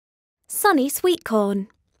sunny sweet corn.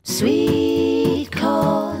 Sweet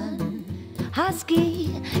corn,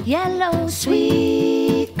 husky, yellow,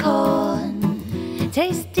 sweet corn,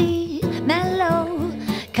 tasty, mellow,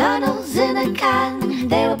 kernels in a can,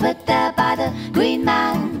 they were put there by the green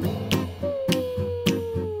man.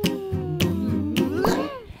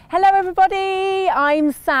 Hello everybody,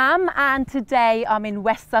 I'm Sam and today I'm in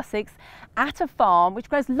West Sussex at a farm which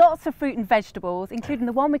grows lots of fruit and vegetables, including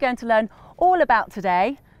the one we're going to learn all about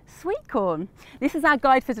today, sweet corn. This is our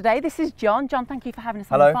guide for today. This is John. John, thank you for having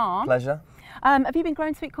us on the farm. Hello, pleasure. Have you been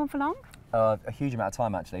growing sweet corn for long? A huge amount of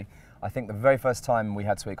time actually. I think the very first time we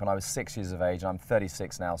had sweet corn I was 6 years of age and I'm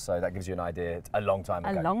 36 now, so that gives you an idea. It's a long time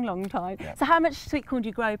ago. A long time. Yeah. So how much sweet corn do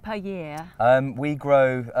you grow per year? We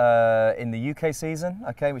grow in the UK season,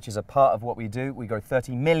 okay, which is a part of what we do. We grow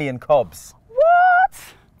 30 million cobs. What?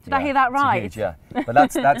 Did I hear that right? Huge, yeah. But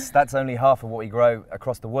that's only half of what we grow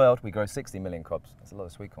across the world. We grow 60 million cobs. That's a lot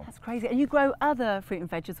of sweet corn. That's crazy. And you grow other fruit and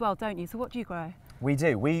veg as well, don't you? So what do you grow? We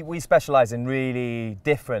do. We specialise in really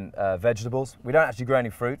different vegetables. We don't actually grow any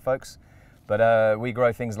fruit, folks, but we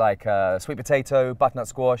grow things like sweet potato, butternut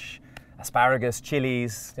squash, asparagus,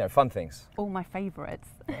 chilies, fun things. All my favourites.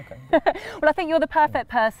 Okay. Well, I think you're the perfect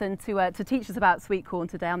person to teach us about sweet corn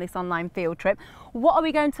today on this online field trip. What are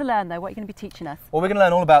we going to learn though? What are you going to be teaching us? Well, we're going to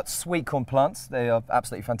learn all about sweet corn plants. They are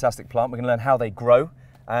absolutely fantastic plant. We're going to learn how they grow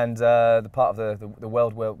and the part of the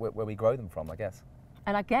world where we grow them from, I guess.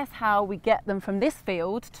 And I guess how we get them from this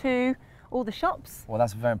field to all the shops. Well,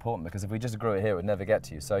 that's very important because if we just grew it here, it would never get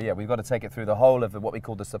to you. So yeah, we've got to take it through the whole of what we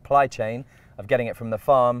call the supply chain of getting it from the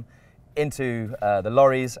farm into the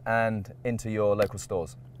lorries and into your local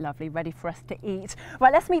stores. Lovely, ready for us to eat.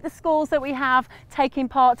 Right, let's meet the schools that we have taking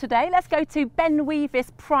part today. Let's go to Ben Weavis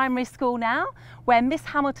Primary School now, where Miss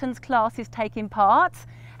Hamilton's class is taking part.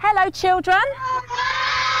 Hello, children.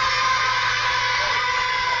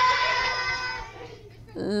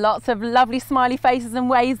 Lots of lovely smiley faces and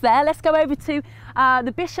waves there. Let's go over to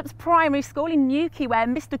the Bishop's Primary School in Newquay, where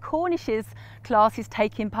Mr Cornish's class is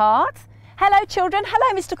taking part. Hello children,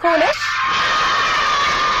 hello Mr Cornish.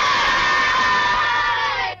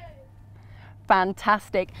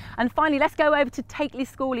 Fantastic. And finally, let's go over to Takeley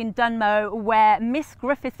School in Dunmow, where Miss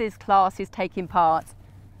Griffiths' class is taking part.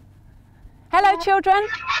 Hello children.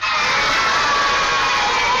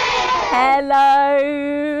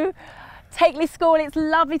 Hello. Takeley School, it's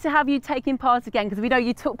lovely to have you taking part again because we know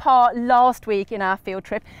you took part last week in our field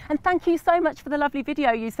trip, and thank you so much for the lovely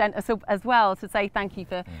video you sent us as well to say thank you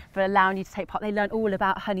for allowing you to take part. They learned all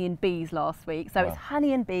about honey and bees last week, so wow. It's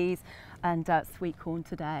honey and bees and sweet corn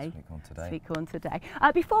today. Sweet corn today. Sweet corn today.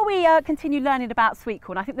 Before we continue learning about sweet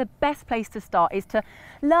corn, I think the best place to start is to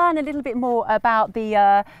learn a little bit more about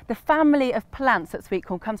the family of plants that sweet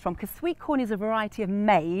corn comes from, because sweet corn is a variety of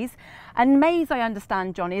maize, and maize, I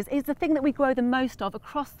understand, John, is the thing that we grow the most of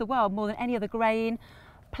across the world, more than any other grain,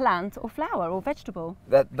 plant or flower or vegetable.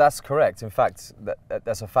 That's correct. In fact,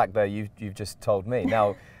 that's a fact there you've just told me.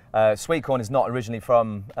 Now, sweet corn is not originally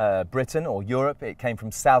from Britain or Europe. It came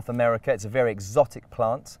from South America. It's a very exotic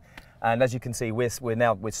plant, and as you can see, we're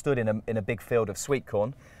stood in a big field of sweet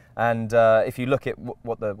corn. And if you look at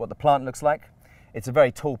what the plant looks like, it's a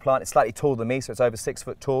very tall plant. It's slightly taller than me, so it's over 6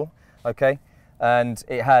 foot tall. Okay, and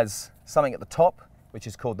it has something at the top which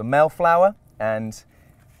is called the male flower, and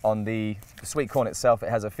on the sweet corn itself, it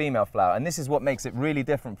has a female flower. And this is what makes it really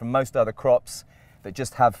different from most other crops that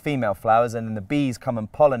just have female flowers and then the bees come and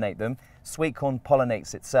pollinate them. Sweet corn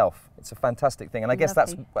pollinates itself. It's a fantastic thing, and I guess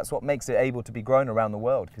that's what makes it able to be grown around the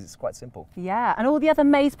world, because it's quite simple. Yeah, and all the other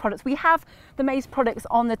maize products. We have the maize products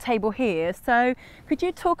on the table here, so could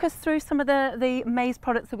you talk us through some of the maize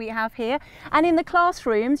products that we have here? And in the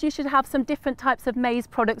classrooms, you should have some different types of maize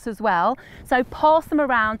products as well, so pass them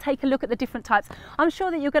around, take a look at the different types. I'm sure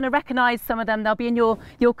that you're going to recognise some of them. They'll be in your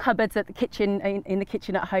cupboards at the kitchen, in the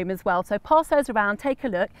kitchen at home as well, so pass those around, take a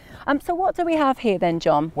look. So what do we have here then,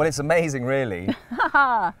 John? Well, it's amazing really.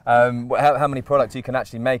 How many products you can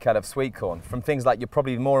actually make out of sweet corn, from things like you're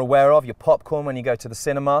probably more aware of, your popcorn when you go to the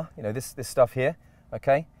cinema, this stuff here,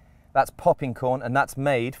 okay? That's popping corn, and that's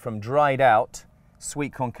made from dried out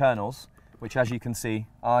sweet corn kernels, which as you can see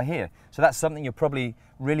are here. So that's something you'll probably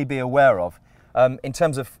really be aware of. In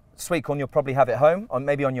terms of sweet corn, you'll probably have it home,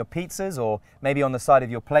 maybe on your pizzas or maybe on the side of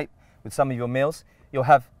your plate with some of your meals. You'll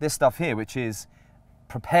have this stuff here, which is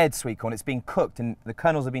prepared sweet corn. It's been cooked and the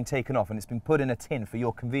kernels have been taken off and it's been put in a tin for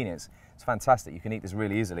your convenience. It's fantastic. You can eat this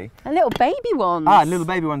really easily. And little baby ones. Little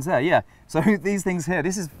baby ones there, yeah. So these things here,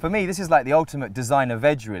 for me, this is like the ultimate designer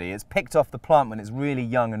veg really. It's picked off the plant when it's really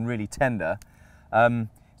young and really tender. It's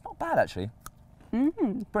not bad actually.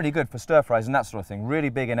 Pretty good for stir fries and that sort of thing. Really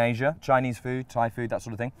big in Asia, Chinese food, Thai food, that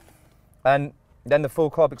sort of thing. And then the full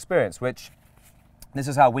cob experience, which this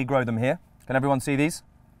is how we grow them here. Can everyone see these?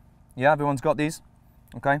 Yeah, everyone's got these?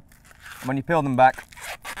 Okay. And when you peel them back,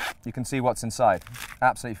 you can see what's inside.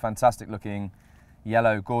 Absolutely fantastic looking,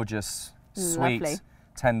 yellow, gorgeous, sweet, lovely.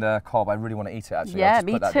 tender cob. I really want to eat it actually. Yeah,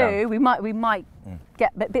 me too. We might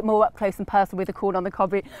get a bit more up close and personal with the corn on the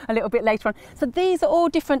cob a little bit later on. So these are all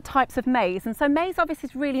different types of maize, and so maize obviously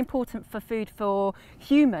is really important for food for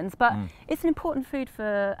humans, but it's an important food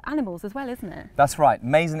for animals as well, isn't it? That's right.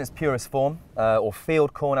 Maize in its purest form, or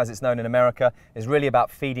field corn as it's known in America, is really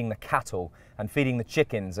about feeding the cattle and feeding the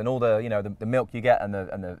chickens and all the, you know, the milk you get and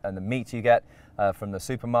the meat you get from the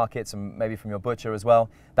supermarkets and maybe from your butcher as well.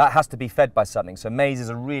 That has to be fed by something. So maize is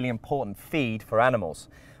a really important feed for animals.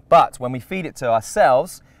 But when we feed it to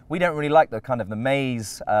ourselves, we don't really like the kind of the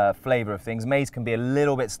maize flavour of things. Maize can be a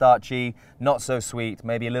little bit starchy, not so sweet,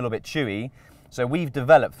 maybe a little bit chewy. So we've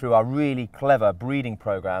developed through our really clever breeding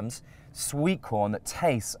programs, sweet corn that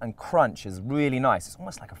tastes and crunches really nice. It's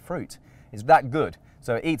almost like a fruit. It's that good.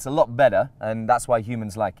 So it eats a lot better, and that's why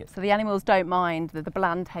humans like it. So the animals don't mind the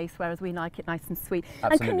bland taste, whereas we like it nice and sweet.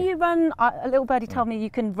 Absolutely. And can you run, a little birdie told me you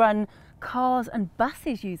can run cars and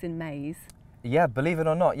buses using maize. Yeah, believe it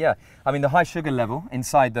or not, yeah. I mean, the high sugar level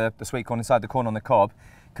inside the sweet corn, inside the corn on the cob,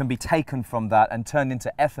 can be taken from that and turned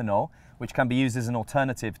into ethanol, which can be used as an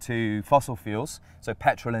alternative to fossil fuels, so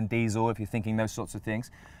petrol and diesel, if you're thinking those sorts of things.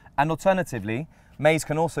 And alternatively, maize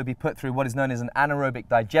can also be put through what is known as an anaerobic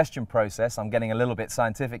digestion process. I'm getting a little bit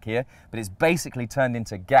scientific here, but it's basically turned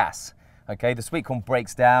into gas. Okay, the sweet corn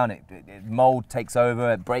breaks down, mold takes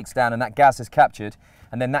over, it breaks down, and that gas is captured,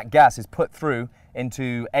 and then that gas is put through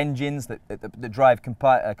into engines that drive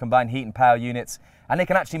combined heat and power units, and they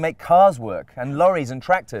can actually make cars work, and lorries and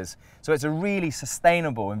tractors. So it's a really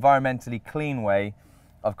sustainable, environmentally clean way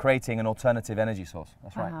of creating an alternative energy source.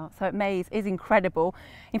 That's right. Wow, so maize is incredible.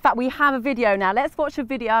 In fact, we have a video now. Let's watch a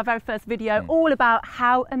video, our very first video, all about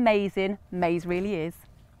how amazing maize really is.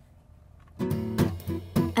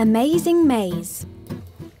 Amazing maize.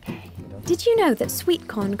 Did you know that sweet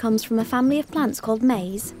corn comes from a family of plants called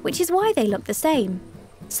maize, which is why they look the same?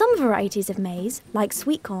 Some varieties of maize, like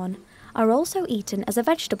sweet corn, are also eaten as a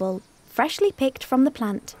vegetable, freshly picked from the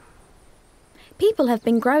plant. People have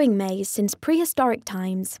been growing maize since prehistoric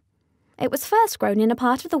times. It was first grown in a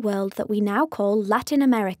part of the world that we now call Latin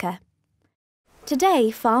America. Today,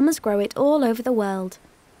 farmers grow it all over the world.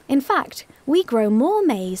 In fact, we grow more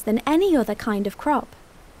maize than any other kind of crop,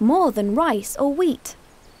 more than rice or wheat.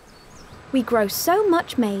 We grow so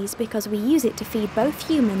much maize because we use it to feed both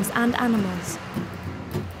humans and animals.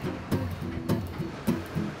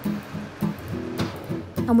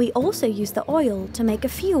 And we also use the oil to make a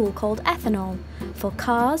fuel called ethanol for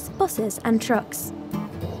cars, buses and trucks.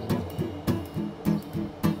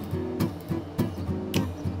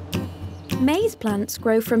 Maize plants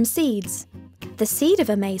grow from seeds. The seed of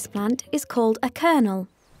a maize plant is called a kernel.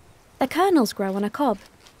 The kernels grow on a cob.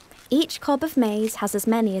 Each cob of maize has as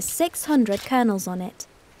many as 600 kernels on it.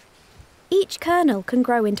 Each kernel can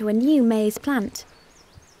grow into a new maize plant.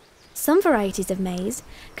 Some varieties of maize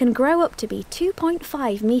can grow up to be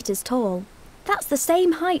 2.5 metres tall. That's the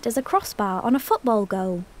same height as a crossbar on a football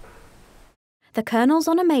goal. The kernels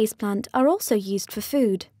on a maize plant are also used for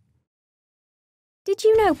food. Did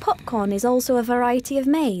you know popcorn is also a variety of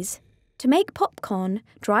maize? To make popcorn,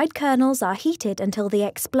 dried kernels are heated until they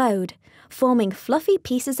explode, forming fluffy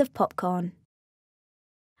pieces of popcorn.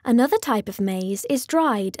 Another type of maize is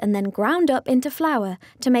dried and then ground up into flour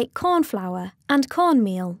to make corn flour and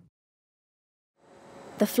cornmeal.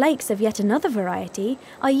 The flakes of yet another variety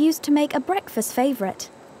are used to make a breakfast favourite,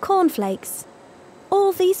 cornflakes.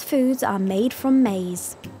 All these foods are made from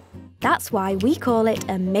maize. That's why we call it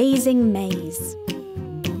amazing maize.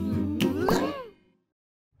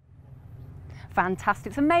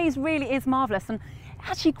 Fantastic. So maize really is marvellous, and it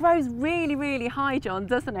actually grows really, really high, John,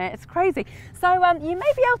 doesn't it? It's crazy. So you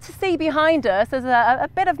may be able to see behind us, there's a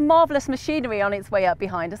bit of marvellous machinery on its way up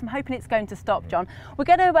behind us. I'm hoping it's going to stop, John. We're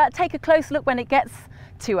going to take a close look when it gets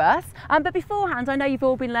to us. But beforehand, I know you've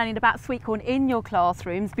all been learning about sweet corn in your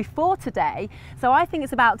classrooms before today. So I think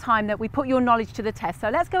it's about time that we put your knowledge to the test. So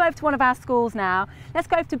let's go over to one of our schools now. Let's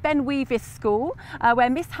go over to Ben Weavis School, where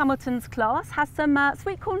Miss Hamilton's class has some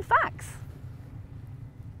sweet corn facts.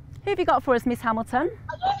 Who have you got for us, Miss Hamilton?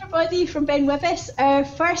 Hello everybody from Ben Weavis. Our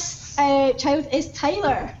first child is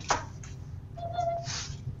Tyler.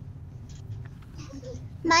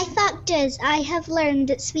 My fact is, I have learned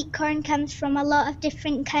that sweet corn comes from a lot of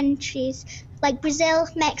different countries, like Brazil,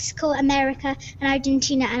 Mexico, America and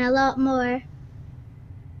Argentina, and a lot more.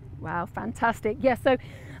 Wow, fantastic. Yes, so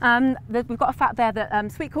We've got a fact there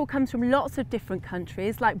that sweet corn comes from lots of different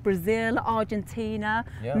countries like Brazil, Argentina,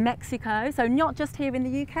 Mexico, so not just here in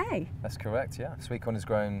the UK. That's correct, yeah. Sweet corn is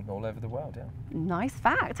grown all over the world, yeah. Nice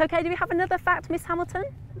fact. Okay, do we have another fact, Miss Hamilton?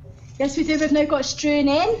 Yes, we do. We've now got strewn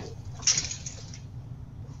in.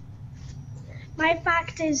 My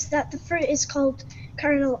fact is that the fruit is called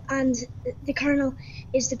kernel, and the kernel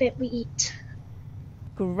is the bit we eat.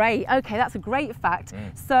 Great. Okay, that's a great fact.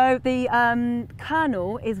 So the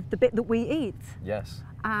kernel is the bit that we eat. Yes.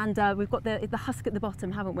 And we've got the husk at the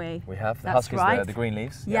bottom, haven't we? We have. The That's husk is right. the green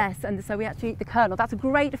leaves. Yes, and so we actually eat the kernel. That's a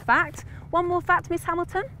great fact. One more fact, Miss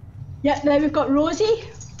Hamilton? Yeah, now we've got Rosie.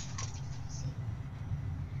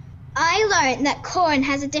 I learned that corn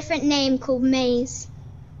has a different name called maize.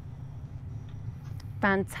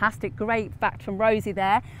 Fantastic, great fact from Rosie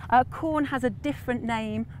there. Corn has a different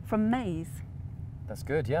name from maize. That's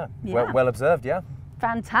good, yeah. Yeah. Well observed, yeah.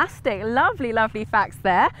 Fantastic, lovely, lovely facts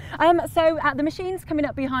there. So the machine's coming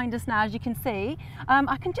up behind us now, as you can see.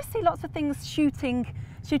 I can just see lots of things shooting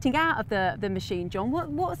out of the machine, John.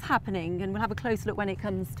 What's happening? And we'll have a closer look when it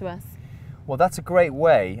comes to us. Well, that's a great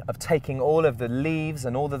way of taking all of the leaves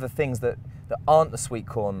and all of the things that aren't the sweet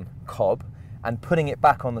corn cob and putting it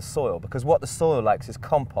back on the soil, because what the soil likes is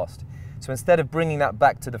compost. So instead of bringing that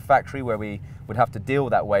back to the factory where we would have to deal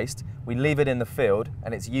with that waste, we leave it in the field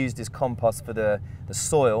and it's used as compost for the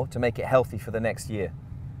soil to make it healthy for the next year.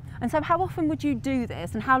 And so how often would you do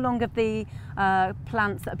this, and how long have the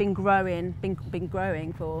plants that have been growing been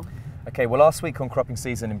growing for? Okay, well, our sweet corn cropping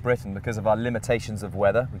season in Britain, because of our limitations of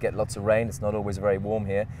weather, we get lots of rain, it's not always very warm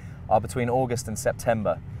here, are between August and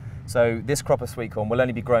September. So this crop of sweet corn will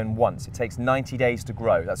only be grown once. It takes 90 days to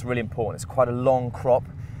grow. That's really important. It's quite a long crop,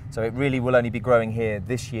 so it really will only be growing here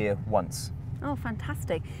this year once. Oh,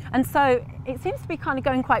 fantastic. And so it seems to be kind of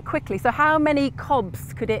going quite quickly. So how many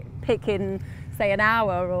cobs could it pick in, say, an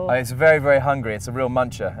hour? Or It's very, very hungry. It's a real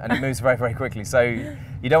muncher, and it moves very, very quickly. So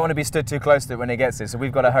you don't want to be stood too close to it when it gets here, so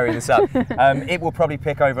we've got to hurry this up. It will probably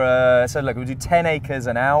pick over, so look, we'll do 10 acres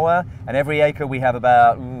an hour, and every acre we have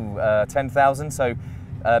about 10,000. So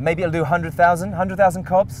maybe it'll do 100,000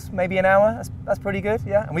 cobs, maybe an hour. That's pretty good,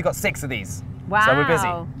 yeah. And we've got 6 of these. wow. So we're busy.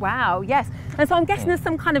 Wow, yes. And so I'm guessing there's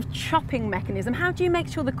some kind of chopping mechanism. How do you make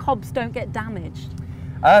sure the cobs don't get damaged?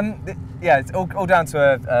 Yeah, it's all down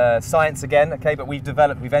to science again, okay, but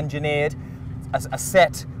we've engineered a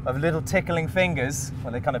set of little tickling fingers,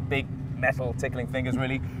 well, they're kind of big metal tickling fingers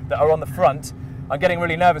really, that are on the front. I'm getting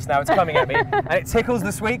really nervous now, it's coming at me, and it tickles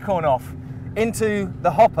the sweet corn off into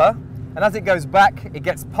the hopper, and as it goes back, it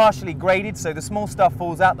gets partially graded, so the small stuff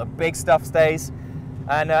falls out, the big stuff stays,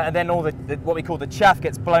 and then all the what we call the chaff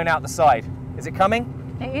gets blown out the side. Is it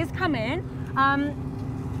coming? It is coming.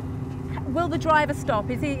 Will the driver stop?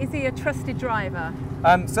 Is he a trusted driver?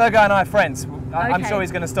 Sergei and I are friends. I'm Okay. sure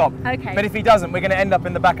he's going to stop. Okay. But if he doesn't, we're going to end up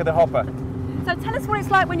in the back of the hopper. So tell us what it's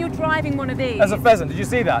like when you're driving one of these. There's a pheasant. Did you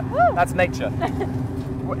see that? Woo. That's nature.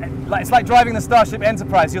 It's like driving the Starship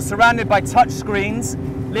Enterprise. You're surrounded by touch screens,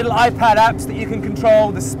 little iPad apps that you can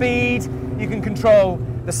control the speed, you can control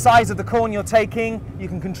the size of the corn you're taking, you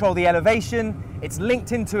can control the elevation. It's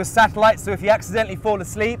linked into a satellite, so if you accidentally fall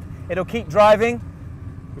asleep, it'll keep driving.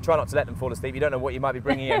 We try not to let them fall asleep. You don't know what you might be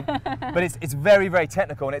bringing in. But it's very, very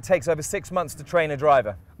technical, and it takes over 6 months to train a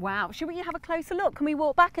driver. Wow. Should we have a closer look? Can we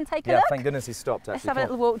walk back and take a Yeah, look? thank goodness he stopped, actually. Let's have a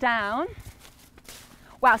Come on. little walk down.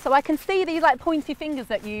 Wow, so I can see these like pointy fingers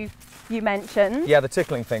that you mentioned. Yeah, the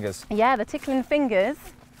tickling fingers. Yeah, the tickling fingers.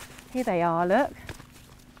 Here they are, look.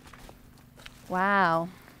 Wow.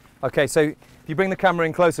 Okay, so if you bring the camera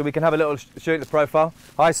in closer, we can have a little shoot at the profile.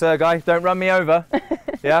 Hi, Sergei, don't run me over.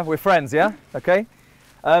 Yeah, we're friends, yeah? Okay.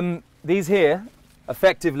 These here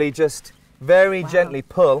effectively just very gently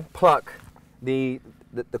pluck the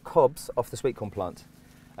cobs off the sweet corn plant.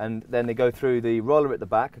 And then they go through the roller at the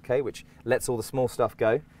back, okay, which lets all the small stuff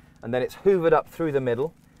go. And then it's hoovered up through the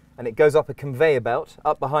middle, and it goes up a conveyor belt,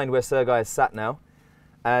 up behind where Sergei is sat now.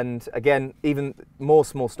 And again, even more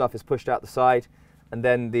small stuff is pushed out the side. And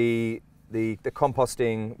then the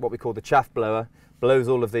composting, what we call the chaff blower, blows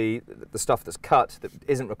all of the stuff that's cut, that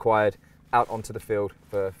isn't required, out onto the field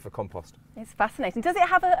for compost. It's fascinating. Does it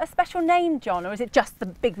have a special name, John, or is it just the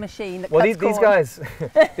big machine that Well, cuts these corn? guys,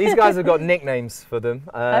 these guys have got nicknames for them.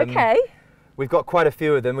 Okay. We've got quite a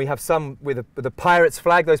few of them. We have some with the pirate's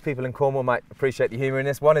flag. Those people in Cornwall might appreciate the humour in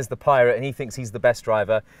this. One is the pirate, and he thinks he's the best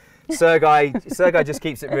driver. Sergei just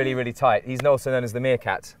keeps it really, really tight. He's also known as the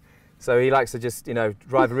meerkat. So he likes to just, you know,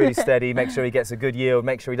 drive really steady, make sure he gets a good yield,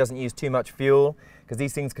 make sure he doesn't use too much fuel, because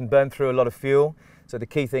these things can burn through a lot of fuel. So the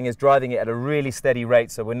key thing is driving it at a really steady rate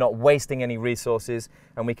so we're not wasting any resources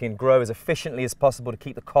and we can grow as efficiently as possible to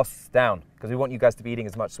keep the costs down, because we want you guys to be eating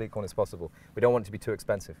as much sweet corn as possible. We don't want it to be too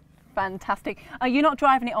expensive. Fantastic. You're not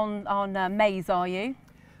driving it on maize, are you?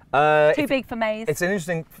 Too big for maize? It's an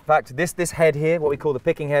interesting fact. This head here, what we call the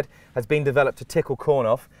picking head, has been developed to tickle corn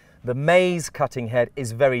off. The maize cutting head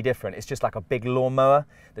is very different. It's just like a big lawnmower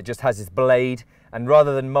that just has this blade, and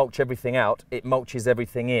rather than mulch everything out, it mulches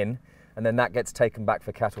everything in, and then that gets taken back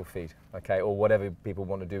for cattle feed, okay, or whatever people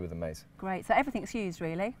want to do with the maize. Great, so everything's used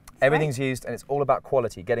really? Everything's used, and it's all about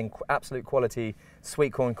quality, getting absolute quality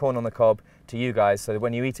sweet corn, corn on the cob to you guys, so that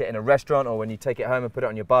when you eat it in a restaurant or when you take it home and put it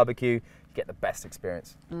on your barbecue, you get the best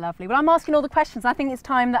experience. Lovely. Well, I'm asking all the questions. I think it's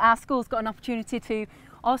time that our school's got an opportunity to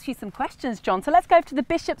ask you some questions, John. So let's go to the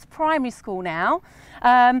Bishop's Primary School now,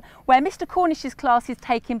 where Mr. Cornish's class is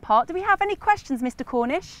taking part. Do we have any questions, Mr.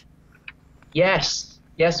 Cornish? Yes,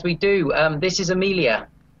 we do. This is Amelia.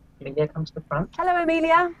 Amelia, come to the front. Hello,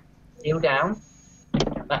 Amelia. Kneel down.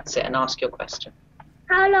 That's it, and ask your question.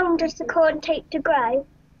 How long does the corn take to grow?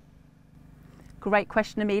 Great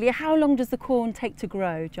question, Amelia. How long does the corn take to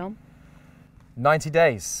grow, John? 90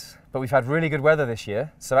 days. But we've had really good weather this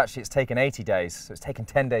year, so actually it's taken 80 days, so it's taken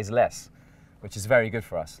 10 days less, which is very good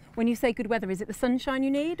for us. When you say good weather, is it the sunshine you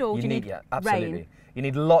need, or do you need yeah, absolutely. rain? You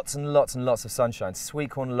need lots and lots and lots of sunshine.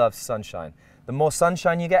 Sweet corn loves sunshine. The more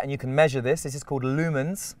sunshine you get, and you can measure this is called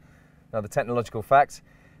lumens. Now the technological fact,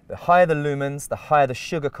 the higher the lumens, the higher the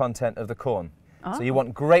sugar content of the corn. Oh. So you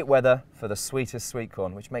want great weather for the sweetest sweet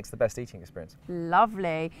corn, which makes the best eating experience.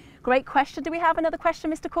 Lovely. Great question. Do we have another question,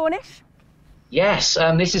 Mr. Cornish? Yes,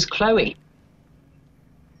 this is Chloe.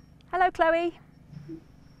 Hello, Chloe.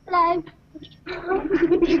 Hello.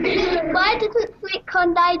 Why doesn't sweet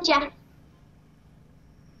corn digest?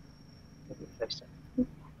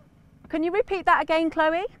 Can you repeat that again,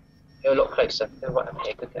 Chloe? Go a lot closer. Go right up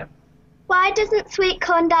here. Good girl. Why doesn't sweet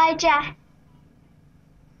corn digest?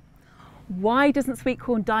 Why doesn't sweet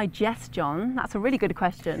corn digest, John? That's a really good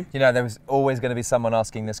question. You know, there was always going to be someone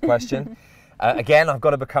asking this question. Again, I've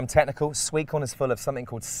got to become technical. Sweet corn is full of something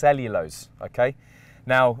called cellulose, okay?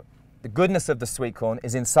 Now, the goodness of the sweet corn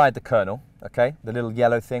is inside the kernel, okay? The little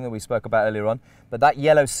yellow thing that we spoke about earlier on. But that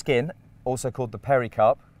yellow skin, also called the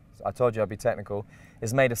pericarp, I told you I'd be technical,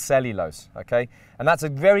 is made of cellulose, okay? And that's a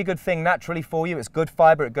very good thing naturally for you. It's good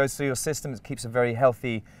fiber, it goes through your system, it keeps a very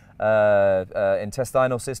healthy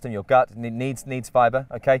intestinal system. Your gut needs fiber,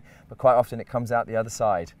 okay? But quite often it comes out the other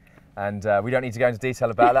side. And we don't need to go into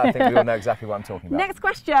detail about that. I think we all know exactly what I'm talking about. Next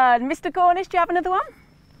question. Mr. Cornish, do you have another one?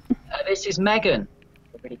 This is Megan.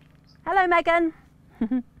 Hello, Megan.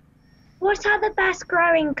 What are the best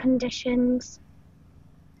growing conditions?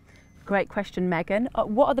 Great question, Megan.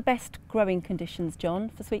 What are the best growing conditions, John,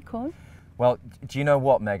 for sweet corn? Well, do you know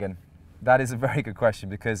what, Megan? That is a very good question,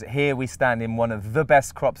 because here we stand in one of the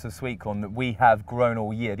best crops of sweet corn that we have grown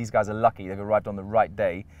all year. These guys are lucky. They've arrived on the right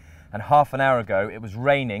day. And half an hour ago, it was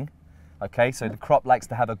raining. Okay, so the crop likes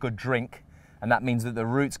to have a good drink, and that means that the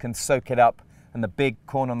roots can soak it up, and the big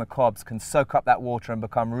corn on the cobs can soak up that water and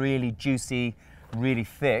become really juicy, really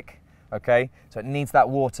thick. Okay, so it needs that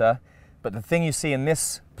water. But the thing you see in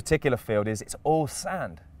this particular field is it's all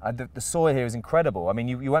sand. The soil here is incredible. I mean,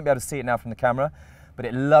 you won't be able to see it now from the camera, but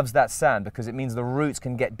it loves that sand because it means the roots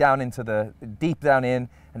can get down into the deep down in,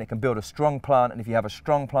 and it can build a strong plant. And if you have a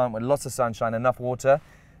strong plant with lots of sunshine, enough water,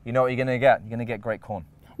 you know what you're going to get. You're going to get great corn.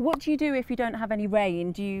 What do you do if you don't have any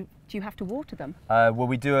rain? Do you have to water them? Well,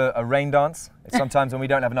 we do a rain dance. Sometimes when we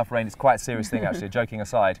don't have enough rain, it's quite a serious thing actually, joking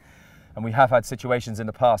aside. And we have had situations in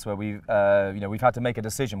the past where we've had to make a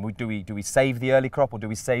decision. Do we save the early crop or do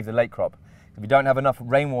we save the late crop? If we don't have enough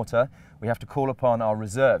rainwater, we have to call upon our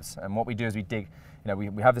reserves. And what we do is we dig.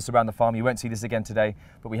 We have this around the farm. You won't see this again today,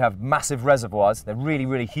 but we have massive reservoirs. They're really,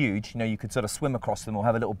 really huge. You could sort of swim across them or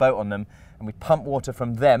have a little boat on them, and we pump water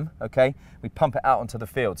from them, okay? We pump it out onto the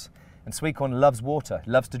fields. And sweet corn loves water,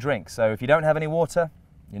 loves to drink. So if you don't have any water,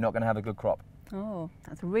 you're not going to have a good crop. Oh,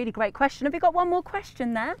 that's a really great question. Have you got one more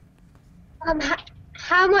question there?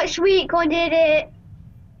 How much sweet corn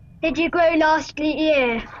did you grow last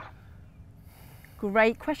year?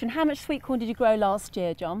 Great question. How much sweet corn did you grow last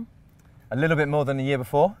year, John? A little bit more than the year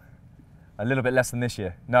before, a little bit less than this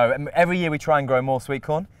year. No, every year we try and grow more sweet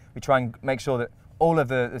corn. We try and make sure that all of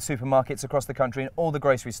the supermarkets across the country and all the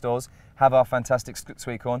grocery stores have our fantastic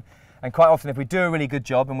sweet corn. And quite often if we do a really good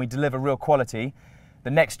job and we deliver real quality,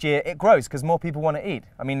 the next year it grows because more people want to eat.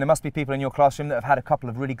 I mean, there must be people in your classroom that have had a couple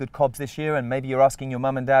of really good cobs this year, and maybe you're asking your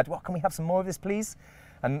mum and dad, well, can we have some more of this, please?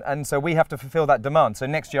 And so we have to fulfill that demand. So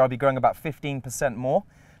next year I'll be growing about 15% more.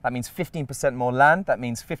 That means 15% more land. That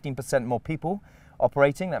means 15% more people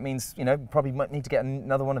operating. That means, probably might need to get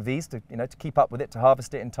another one of these to, to keep up with it, to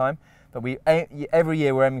harvest it in time. But every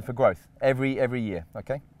year we're aiming for growth, every year,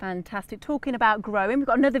 okay? Fantastic. Talking about growing, we've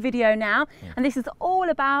got another video now, and this is all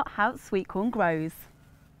about how sweet corn grows.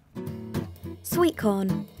 Sweet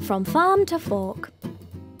corn, from farm to fork.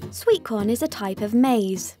 Sweet corn is a type of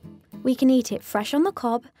maize. We can eat it fresh on the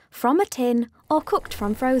cob, from a tin, or cooked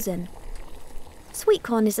from frozen. Sweet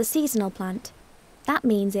corn is a seasonal plant. That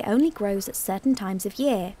means it only grows at certain times of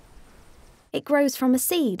year. It grows from a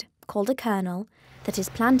seed, called a kernel, that is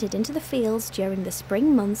planted into the fields during the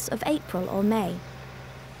spring months of April or May.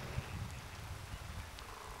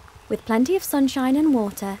 With plenty of sunshine and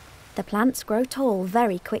water, the plants grow tall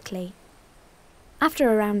very quickly. After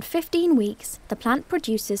around 15 weeks, the plant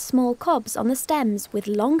produces small cobs on the stems with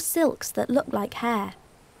long silks that look like hair.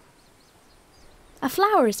 A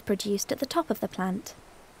flower is produced at the top of the plant.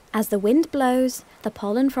 As the wind blows, the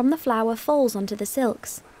pollen from the flower falls onto the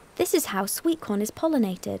silks. This is how sweet corn is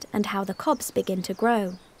pollinated and how the cobs begin to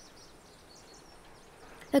grow.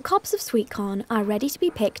 The cobs of sweet corn are ready to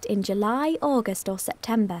be picked in July, August or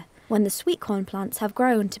September, when the sweet corn plants have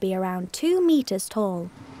grown to be around 2 meters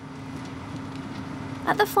tall.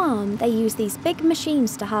 At the farm, they use these big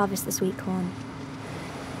machines to harvest the sweet corn.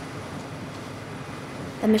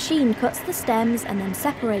 The machine cuts the stems and then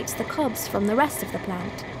separates the cobs from the rest of the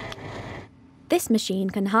plant. This machine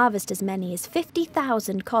can harvest as many as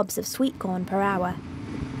 50,000 cobs of sweet corn per hour.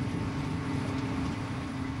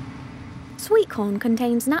 Sweet corn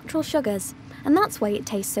contains natural sugars, and that's why it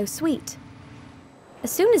tastes so sweet.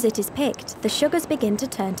 As soon as it is picked, the sugars begin to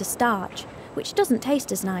turn to starch, which doesn't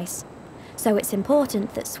taste as nice. So it's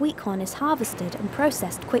important that sweet corn is harvested and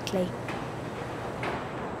processed quickly.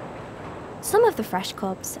 Some of the fresh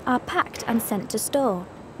cobs are packed and sent to store,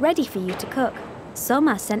 ready for you to cook. Some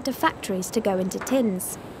are sent to factories to go into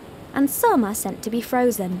tins, and some are sent to be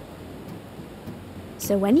frozen.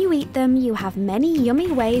 So when you eat them, you have many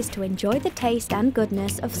yummy ways to enjoy the taste and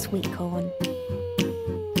goodness of sweet corn.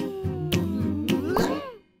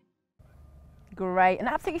 Great, and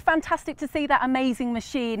absolutely fantastic to see that amazing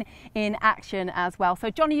machine in action as well. So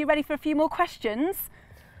John, are you ready for a few more questions?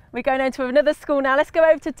 We're going on to another school now. Let's go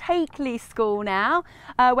over to Takeley School now,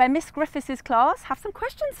 where Miss Griffiths' class have some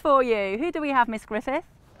questions for you. Who do we have, Miss Griffith?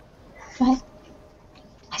 Right.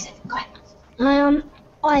 I said, go ahead. I am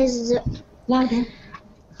Isaac. Louder.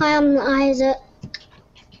 I am Isaac.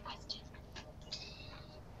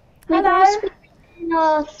 Hello. In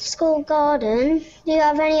our school garden, do you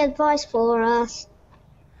have any advice for us?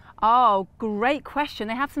 Oh, great question.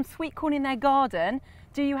 They have some sweet corn in their garden.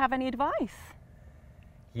 Do you have any advice?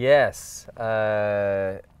 Yes.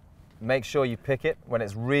 Make sure you pick it when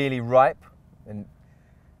it's really ripe, and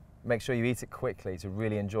make sure you eat it quickly to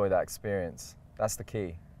really enjoy that experience. That's the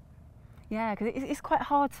key. Yeah, because it's quite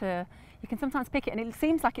hard to, you can sometimes pick it and it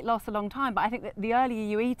seems like it lasts a long time, but I think that the earlier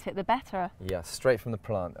you eat it, the better. Yeah, straight from the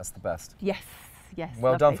plant. That's the best. Yes, yes.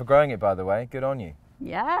 Well done for growing it, by the way. Good on you.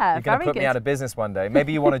 Yeah, You're going to put me out of business one day.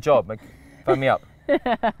 Maybe you want a job. Phone me up.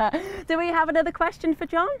 Do we have another question for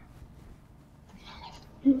John?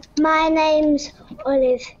 My name's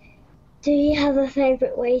Olive. Do you have a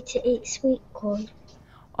favourite way to eat sweet corn?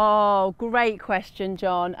 Oh, great question,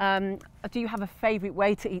 John. Do you have a favourite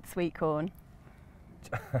way to eat sweet corn?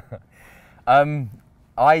 Do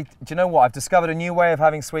you know what? I've discovered a new way of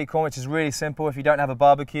having sweet corn, which is really simple. If you don't have a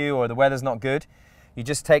barbecue or the weather's not good, you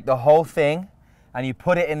just take the whole thing and you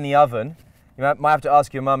put it in the oven. You might have to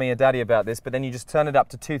ask your mummy or daddy about this, but then you just turn it up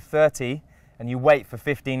to 230 and you wait for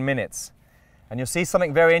 15 minutes. And you'll see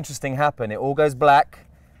something very interesting happen. It all goes black,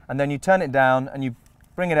 and then you turn it down and you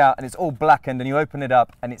bring it out and it's all blackened, and you open it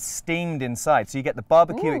up and it's steamed inside. So you get the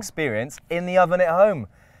barbecue experience in the oven at home.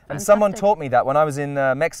 And Fantastic. Someone taught me that when I was in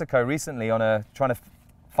Mexico recently on trying to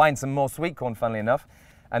find some more sweet corn, funnily enough.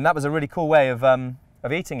 And that was a really cool way of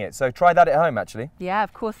eating it. So try that at home, actually. Yeah,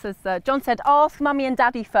 of course, as John said, ask mummy and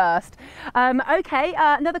daddy first. Okay,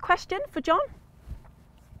 another question for John?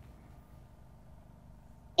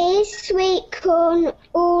 Is sweet corn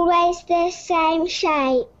always the same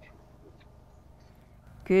shape?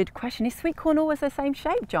 Good question. Is sweet corn always the same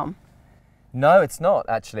shape, John? No, it's not,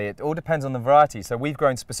 actually. It all depends on the variety. So we've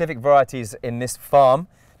grown specific varieties in this farm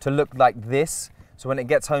to look like this. So when it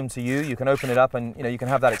gets home to you, you can open it up and you can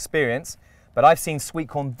have that experience. But I've seen sweet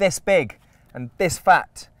corn this big and this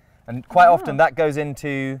fat. And quite often that goes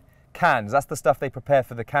into cans. That's the stuff they prepare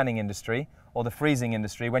for the canning industry or the freezing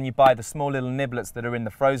industry. When you buy the small little niblets that are in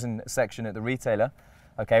the frozen section at the retailer,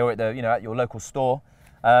 okay, or at the at your local store,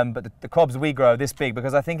 But the cobs we grow are this big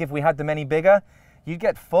because I think if we had them any bigger, you'd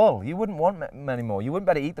get full. You wouldn't want many more. You wouldn't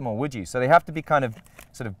be able to eat them all, would you? So they have to be kind of,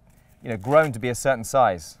 sort of, grown to be a certain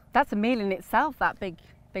size. That's a meal in itself, that big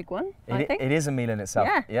one, I think. It is a meal in itself.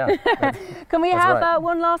 Yeah. Yeah. Can we have right.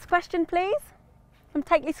 one last question, please, from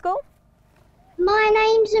Takeley School? My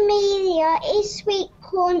name's Amelia. Is sweet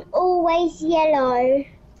corn always yellow?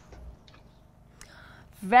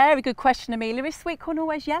 Very good question, Amelia. Is sweet corn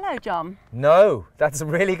always yellow, John? No, that's a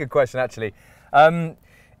really good question, actually.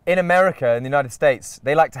 In America, in the United States,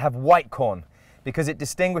 they like to have white corn because it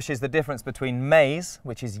distinguishes the difference between maize,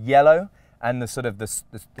 which is yellow, and the sort of the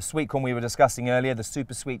sweet corn we were discussing earlier, the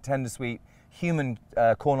super sweet, tender sweet, human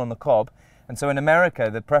corn on the cob. And so in America,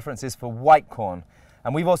 the preference is for white corn.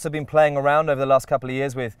 And we've also been playing around over the last couple of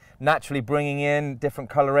years with naturally bringing in different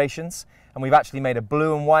colorations. And we've actually made a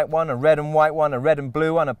blue and white one, a red and white one, a red and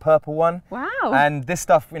blue one, a purple one. Wow. And this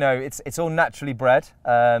stuff, it's all naturally bred,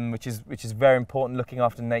 which is very important, looking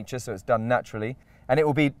after nature, so it's done naturally. And it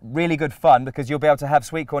will be really good fun because you'll be able to have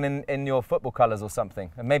sweet corn in your football colours or something.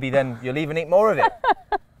 And maybe then you'll even eat more of it.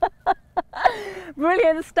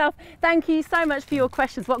 Brilliant stuff. Thank you so much for your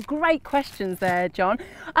questions. What great questions there, John.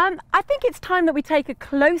 I think it's time that we take a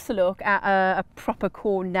closer look at a proper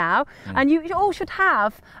corn now. And you all should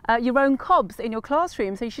have your own cobs in your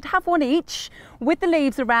classroom. So you should have one each with the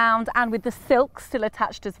leaves around and with the silk still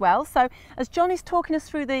attached as well. So as John is talking us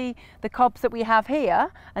through the cobs that we have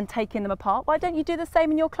here and taking them apart, why don't you do the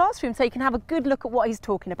same in your classroom so you can have a good look at what he's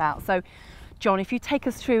talking about. So John, if you take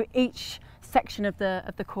us through each section of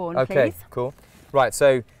the corn, please. Okay, cool. Right,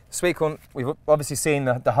 so sweet corn, we've obviously seen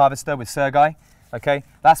the harvester with Sergei. Okay,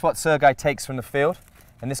 that's what Sergei takes from the field,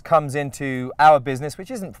 and this comes into our business,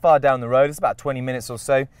 which isn't far down the road. It's about 20 minutes or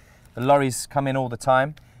so. The lorries come in all the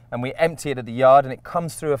time, and we empty it at the yard, and it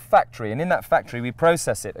comes through a factory, and in that factory we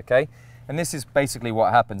process it. Okay, and this is basically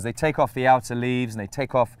what happens. They take off the outer leaves, and they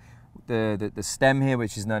take off the stem here,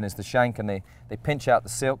 which is known as the shank, and they pinch out the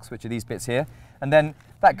silks, which are these bits here, and then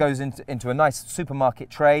that goes into a nice supermarket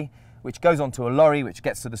tray, which goes onto a lorry, which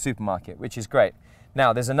gets to the supermarket, which is great.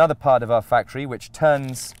 Now, there's another part of our factory which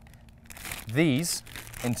turns these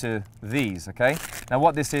into these, okay? Now,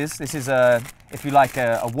 what this is if you like,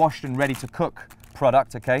 a washed and ready to cook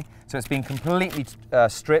product, okay? So it's been completely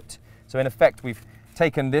stripped. So in effect, we've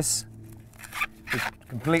taken this,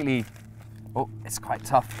 completely, oh, it's quite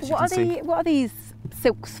tough, as you can see. What are these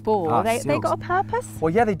silks for? They got a purpose?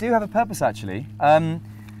 Well, yeah, they do have a purpose, actually.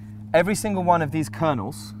 Every single one of these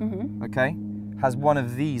kernels, okay, has one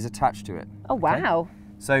of these attached to it. Oh, wow. Okay?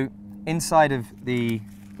 So inside of the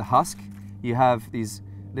husk, you have these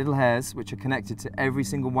little hairs which are connected to every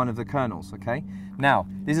single one of the kernels, okay? Now,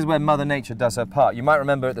 this is where Mother Nature does her part. You might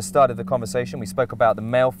remember at the start of the conversation, we spoke about the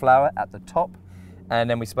male flower at the top, and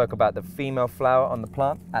then we spoke about the female flower on the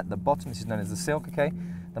plant at the bottom. This is known as the silk, okay?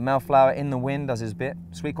 The male flower in the wind does his bit.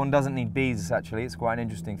 Sweet corn doesn't need bees, actually. It's quite an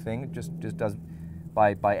interesting thing. It just does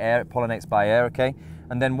by air, it pollinates by air, okay?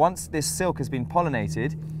 And then once this silk has been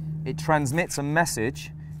pollinated, it transmits a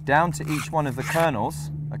message down to each one of the kernels,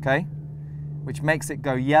 okay? Which makes it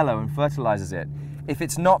go yellow and fertilizes it. If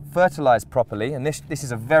it's not fertilized properly, and this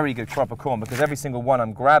is a very good crop of corn because every single one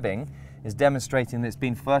I'm grabbing is demonstrating that it's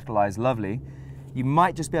been fertilized lovely, you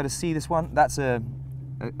might just be able to see this one. That's a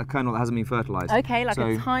kernel that hasn't been fertilized. Okay, like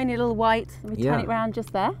a tiny little white. Let me turn it around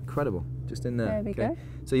just there. Incredible, just in there. There we go.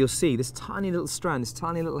 So you'll see this tiny little strand, this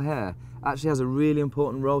tiny little hair actually has a really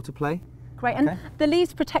important role to play. Great, and the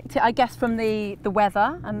leaves protect it, I guess, from the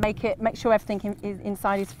weather and make sure everything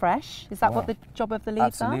inside is fresh. Is that what the job of the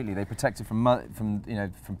leaves are? Absolutely, they protect it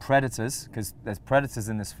from predators, because there's predators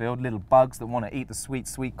in this field, little bugs that want to eat the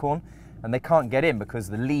sweet corn, and they can't get in because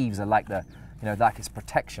the leaves are like like its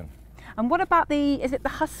protection. And what about is it the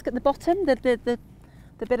husk at the bottom, the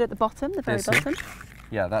bit at the bottom, the very bottom?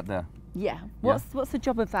 Yeah, that there. Yeah. What's the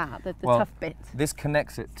job of that, the tough bit? This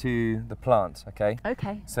connects it to the plant, okay?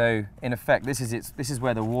 Okay. So in effect, this is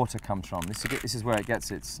where the water comes from. This is where it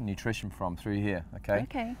gets its nutrition from, through here, okay?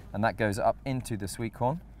 Okay. And that goes up into the sweet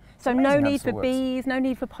corn. So no need for bees, no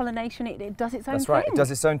need for pollination, it does its own thing? That's right, it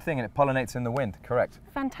does its own thing and it pollinates in the wind, correct.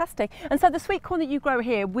 Fantastic. And so the sweet corn that you grow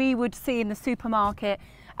here, we would see in the supermarket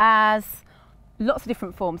as lots of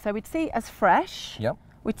different forms. So we'd see it as fresh,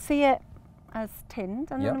 we'd see it as tinned,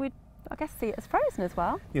 and then we'd, I guess, see it as frozen as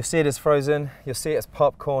well. You'll see it as frozen, you'll see it as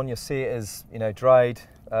popcorn, you'll see it as dried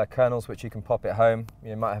kernels which you can pop at home.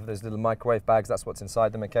 You might have those little microwave bags, that's what's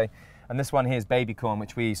inside them, okay? And this one here is baby corn,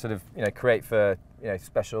 which we sort of create for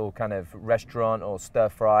special kind of restaurant or stir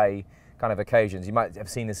fry kind of occasions. You might have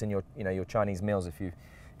seen this in your your Chinese meals if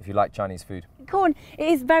if you like Chinese food. Corn, it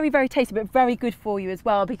is very, very tasty, but very good for you as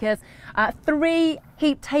well, because 3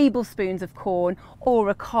 heaped tablespoons of corn or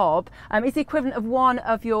a cob is the equivalent of 1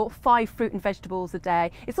 of your 5 fruit and vegetables a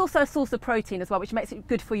day. It's also a source of protein as well, which makes it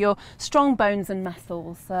good for your strong bones and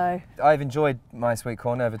muscles. So I've enjoyed my sweet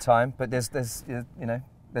corn over time, but there's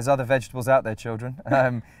other vegetables out there, children.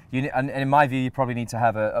 And in my view, you probably need to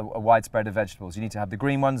have a wide spread of vegetables. You need to have the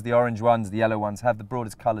green ones, the orange ones, the yellow ones. Have the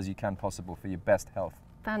broadest colours you can possible for your best health.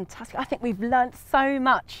 fantastic. I think we've learnt so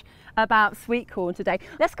much about sweet corn today.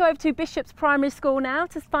 Let's go over to Bishop's Primary School now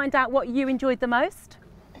to find out what you enjoyed the most.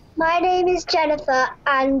 My name is Jennifer,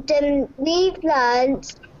 and we've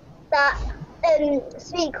learned that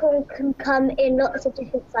sweet corn can come in lots of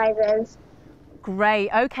different sizes. Great.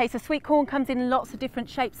 Okay, so sweet corn comes in lots of different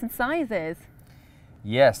shapes and sizes.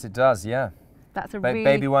 Yes, it does, yeah. That's a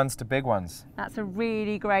baby ones to big ones. That's a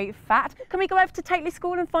really great fact. Can we go over to Takeley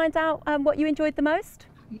School and find out what you enjoyed the most?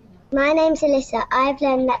 My name's Alyssa. I've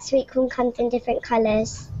learned that sweet corn comes in different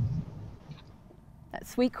colours.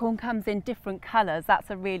 Sweet corn comes in different colours. That's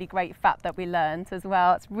a really great fact that we learned as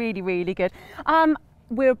well. It's really, really good.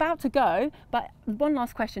 We're about to go, but one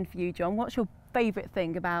last question for you, John. What's your favourite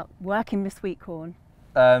thing about working with sweet corn?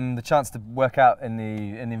 The chance to work out in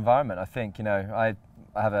the environment. I think, you know, I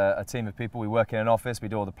have a team of people. We work in an office, we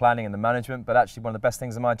do all the planning and the management, but actually one of the best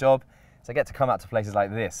things of my job is I get to come out to places like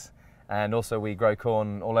this. And also we grow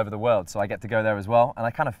corn all over the world, so I get to go there as well. And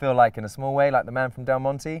I kind of feel like, in a small way, like the man from Del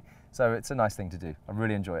Monte. So it's a nice thing to do. I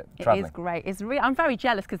really enjoy it. Traveling. It is great. I'm very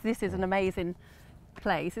jealous because this is an amazing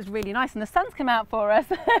place. It's really nice, and the sun's come out for us.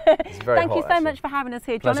 It's very Thank you so much for having us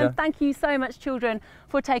here, John. Pleasure. And thank you so much, children,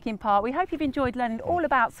 for taking part. We hope you've enjoyed learning all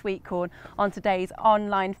about sweet corn on today's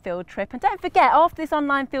online field trip. And don't forget, after this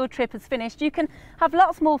online field trip is finished, you can have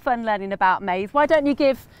lots more fun learning about maize. Why don't you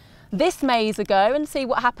give this maize a go and see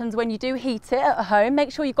what happens when you do heat it at home. Make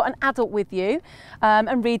sure you've got an adult with you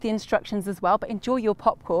and read the instructions as well, but enjoy your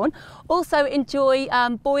popcorn. Also enjoy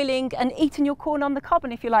boiling and eating your corn on the cob,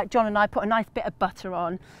 and if you like, John and I put a nice bit of butter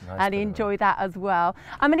on and enjoy that as well.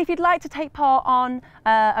 And if you'd like to take part on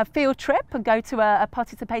a field trip and go to a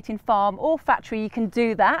participating farm or factory, you can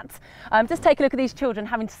do that. Just take a look at these children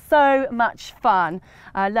having so much fun,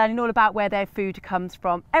 learning all about where their food comes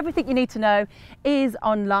from. Everything you need to know is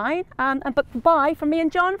online. But goodbye from me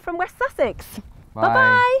and John from West Sussex. Bye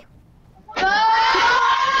bye.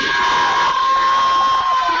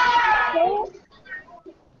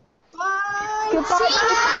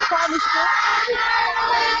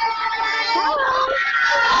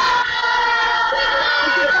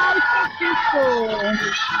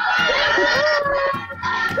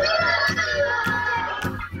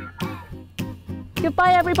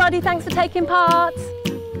 Goodbye everybody, thanks for taking part.